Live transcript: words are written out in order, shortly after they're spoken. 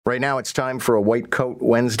Right now, it's time for a White Coat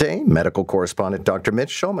Wednesday. Medical correspondent Dr. Mitch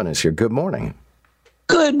Shulman is here. Good morning.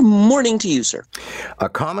 Good morning to you, sir. A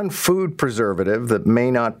common food preservative that may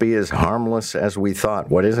not be as harmless as we thought.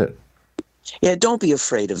 What is it? Yeah, don't be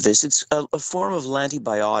afraid of this. It's a form of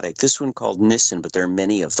antibiotic, this one called niacin, but there are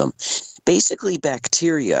many of them. Basically,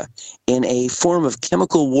 bacteria in a form of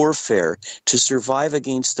chemical warfare to survive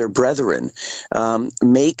against their brethren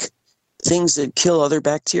make things that kill other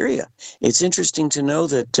bacteria. It's interesting to know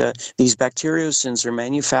that these bacteriocins are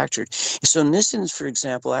manufactured. So niacin, for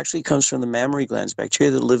example, actually comes from the mammary glands,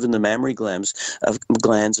 bacteria that live in the mammary glands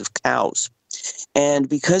of cows. And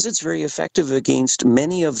because it's very effective against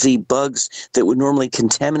many of the bugs that would normally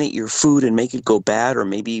contaminate your food and make it go bad or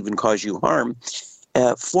maybe even cause you harm,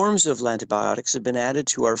 forms of antibiotics have been added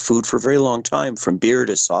to our food for a very long time, from beer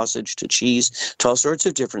to sausage to cheese to all sorts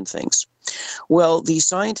of different things. Well, the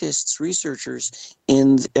scientists, researchers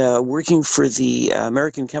in working for the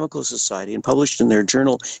American Chemical Society and published in their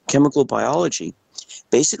journal Chemical Biology,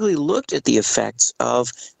 basically looked at the effects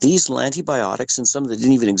of these antibiotics and some that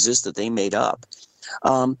didn't even exist that they made up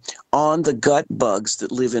on the gut bugs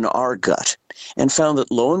that live in our gut, and found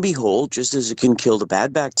that, lo and behold, just as it can kill the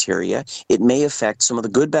bad bacteria, it may affect some of the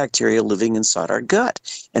good bacteria living inside our gut,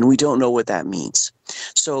 and we don't know what that means.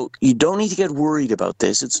 So you don't need to get worried about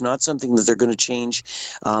this. It's not something that they're going to change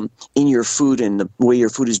in your food and the way your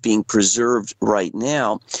food is being preserved right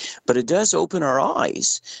now, but it does open our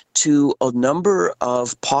eyes to a number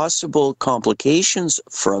of possible complications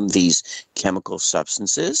from these chemical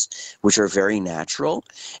substances, which are very natural,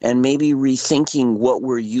 and maybe rethinking what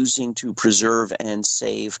we're using to preserve and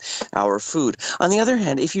save our food. On the other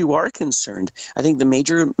hand, if you are concerned, I think the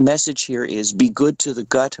major message here is be good to the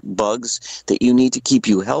gut bugs that you need to keep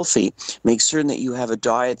you healthy. Make certain that you have a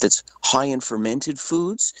diet that's high in fermented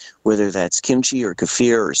foods, whether that's kimchi or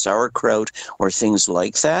kefir or sauerkraut or things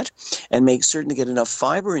like that, and make certain to get enough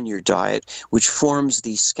fiber in your diet, which forms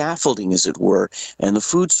the scaffolding, as it were, and the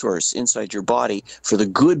food source inside your body for the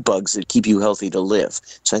good bugs that keep you healthy to live.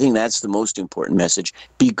 So I think that's the most important message.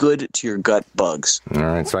 Be good to your gut bugs. All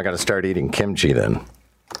right, so I got to start eating kimchi then.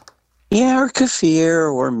 Yeah, or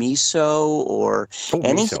kefir, or miso, or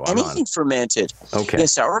anything fermented. Okay. Yeah,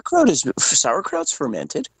 sauerkraut's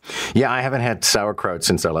fermented. Yeah, I haven't had sauerkraut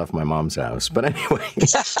since I left my mom's house. But anyway,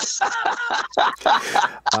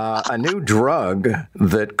 a new drug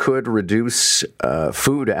that could reduce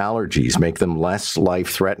food allergies, make them less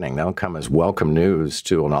life-threatening. That'll come as welcome news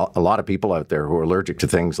to a lot of people out there who are allergic to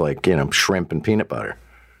things like, shrimp and peanut butter.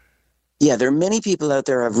 Yeah, there are many people out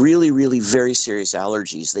there who have really, really very serious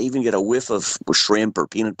allergies. They even get a whiff of shrimp or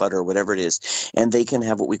peanut butter or whatever it is, and they can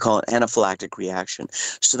have what we call an anaphylactic reaction.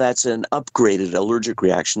 So that's an upgraded allergic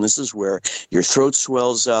reaction. This is where your throat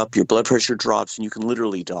swells up, your blood pressure drops, and you can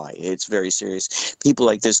literally die. It's very serious. People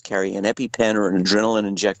like this carry an EpiPen or an adrenaline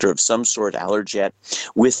injector of some sort, Allerget,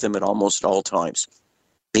 with them at almost all times,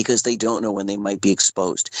 because they don't know when they might be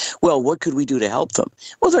exposed. Well, what could we do to help them?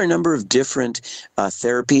 Well, there are a number of different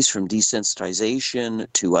therapies, from desensitization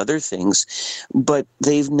to other things, but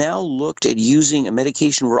they've now looked at using a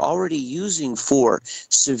medication we're already using for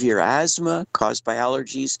severe asthma caused by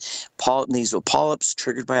allergies, nasal polyps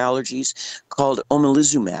triggered by allergies, called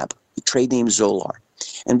omalizumab, trade name Zolar.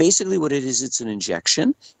 And basically what it is, it's an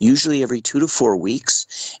injection, usually every 2 to 4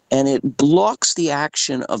 weeks, and it blocks the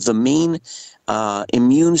action of the main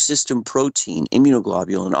immune system protein,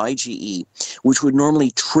 immunoglobulin, IgE, which would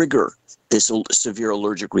normally trigger this severe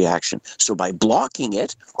allergic reaction. So by blocking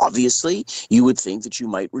it, obviously, you would think that you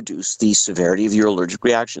might reduce the severity of your allergic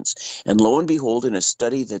reactions. And lo and behold, in a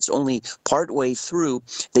study that's only partway through,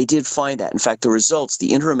 they did find that. In fact, the results,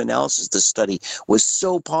 the interim analysis of the study was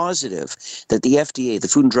so positive that the FDA, the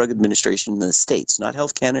Food and Drug Administration in the States, not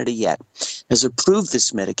Health Canada yet, has approved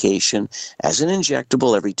this medication as an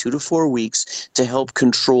injectable every 2 to 4 weeks to help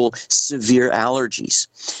control severe allergies.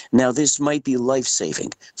 Now, this might be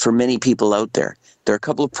life-saving for many people out there. There are a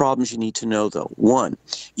couple of problems you need to know, though. One,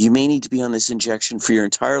 you may need to be on this injection for your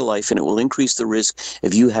entire life, and it will increase the risk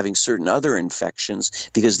of you having certain other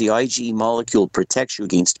infections because the IgE molecule protects you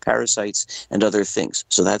against parasites and other things.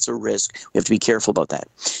 So that's a risk. We have to be careful about that.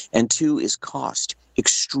 And two is cost.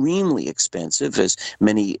 Extremely expensive, as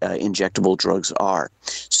many injectable drugs are.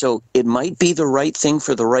 So it might be the right thing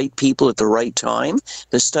for the right people at the right time.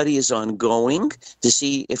 The study is ongoing to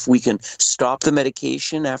see if we can stop the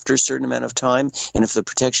medication after a certain amount of time and if the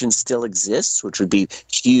protection still exists, which would be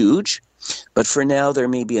huge. But for now, there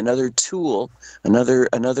may be another tool, another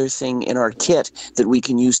thing in our kit that we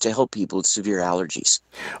can use to help people with severe allergies.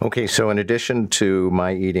 Okay, so in addition to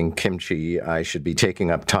my eating kimchi, I should be taking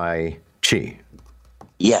up Tai Chi.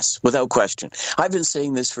 Yes, without question. I've been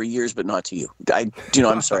saying this for years, but not to you.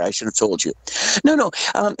 I'm sorry, I should have told you. No,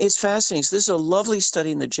 it's fascinating. So this is a lovely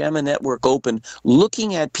study in the JAMA Network Open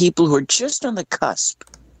looking at people who are just on the cusp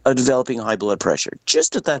of developing high blood pressure,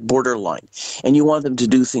 just at that borderline. And you want them to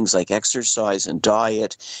do things like exercise and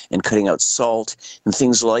diet and cutting out salt and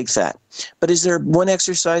things like that. But is there one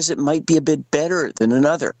exercise that might be a bit better than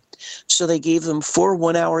another? So they gave them 4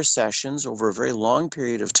 one-hour sessions over a very long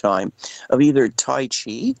period of time of either Tai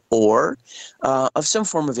Chi or of some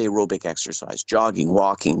form of aerobic exercise, jogging,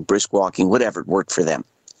 walking, brisk walking, whatever worked for them.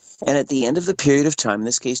 And at the end of the period of time, in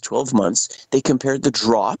this case 12 months, they compared the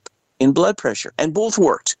drop in blood pressure, and both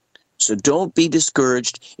worked. So don't be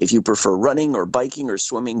discouraged. If you prefer running or biking or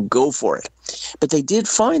swimming, go for it. But they did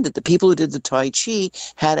find that the people who did the Tai Chi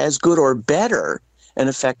had as good or better an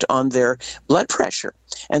effect on their blood pressure.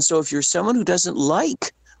 And so if you're someone who doesn't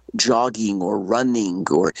like jogging or running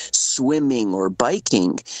or swimming or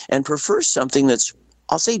biking and prefers something that's,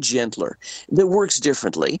 I'll say, gentler, that works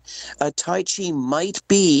differently, Tai Chi might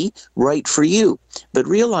be right for you. But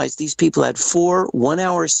realize these people had 4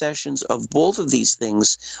 one-hour sessions of both of these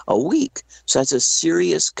things a week. So that's a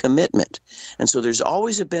serious commitment. And so there's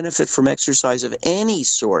always a benefit from exercise of any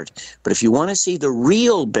sort. But if you want to see the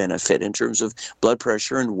real benefit in terms of blood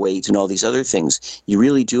pressure and weight and all these other things, you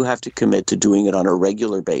really do have to commit to doing it on a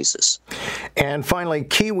regular basis. And finally,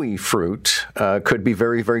 kiwi fruit could be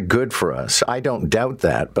very, very good for us. I don't doubt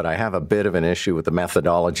that, but I have a bit of an issue with the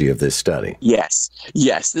methodology of this study. Yes,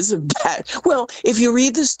 this is a bad. Well, if you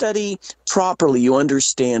read the study properly, you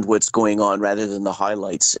understand what's going on rather than the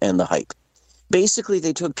highlights and the hype. Basically,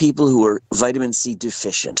 they took people who were vitamin C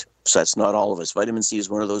deficient. So that's not all of us. Vitamin C is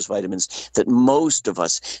one of those vitamins that most of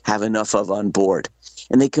us have enough of on board.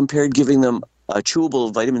 And they compared giving them a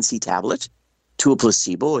chewable vitamin C tablet to a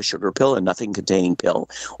placebo, a sugar pill, a nothing-containing pill,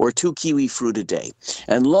 or 2 kiwi fruit a day.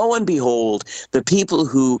 And lo and behold, the people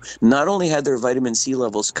who not only had their vitamin C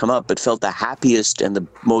levels come up, but felt the happiest and the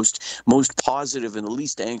most positive and the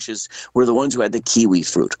least anxious were the ones who had the kiwi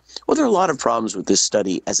fruit. Well, there are a lot of problems with this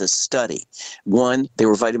study as a study. One, they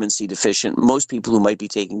were vitamin C deficient. Most people who might be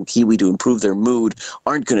taking kiwi to improve their mood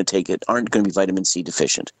aren't going to take it, aren't going to be vitamin C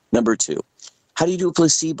deficient. Number 2, how do you do a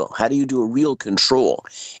placebo? How do you do a real control?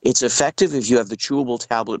 It's effective if you have the chewable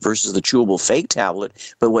tablet versus the chewable fake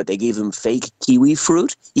tablet, but what, they gave them fake kiwi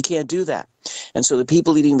fruit? You can't do that. And so the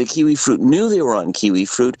people eating the kiwi fruit knew they were on kiwi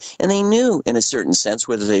fruit, and they knew, in a certain sense,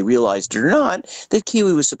 whether they realized it or not, that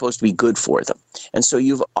kiwi was supposed to be good for them. And so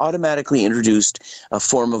you've automatically introduced a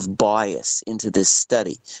form of bias into this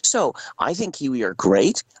study. So I think kiwi are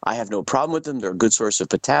great. I have no problem with them. They're a good source of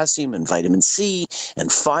potassium and vitamin C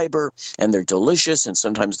and fiber, and they're delicious, and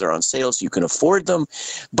sometimes they're on sale so you can afford them.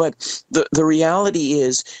 But the reality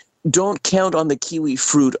is, don't count on the kiwi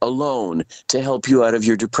fruit alone to help you out of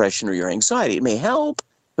your depression or your anxiety. It may help,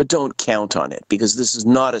 but don't count on it, because this is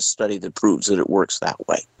not a study that proves that it works that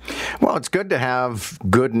way. Well, it's good to have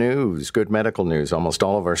good news, good medical news. Almost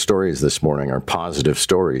all of our stories this morning are positive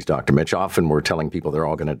stories, Dr. Mitch. Often we're telling people they're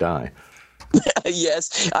all going to die.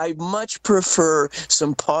 Yes, I much prefer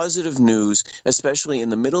some positive news, especially in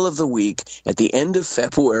the middle of the week, at the end of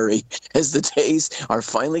February, as the days are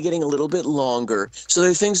finally getting a little bit longer. So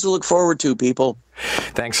there are things to look forward to, people.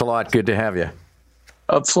 Thanks a lot. Good to have you.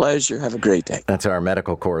 A pleasure. Have a great day. That's our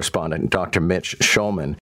medical correspondent, Dr. Mitch Shulman.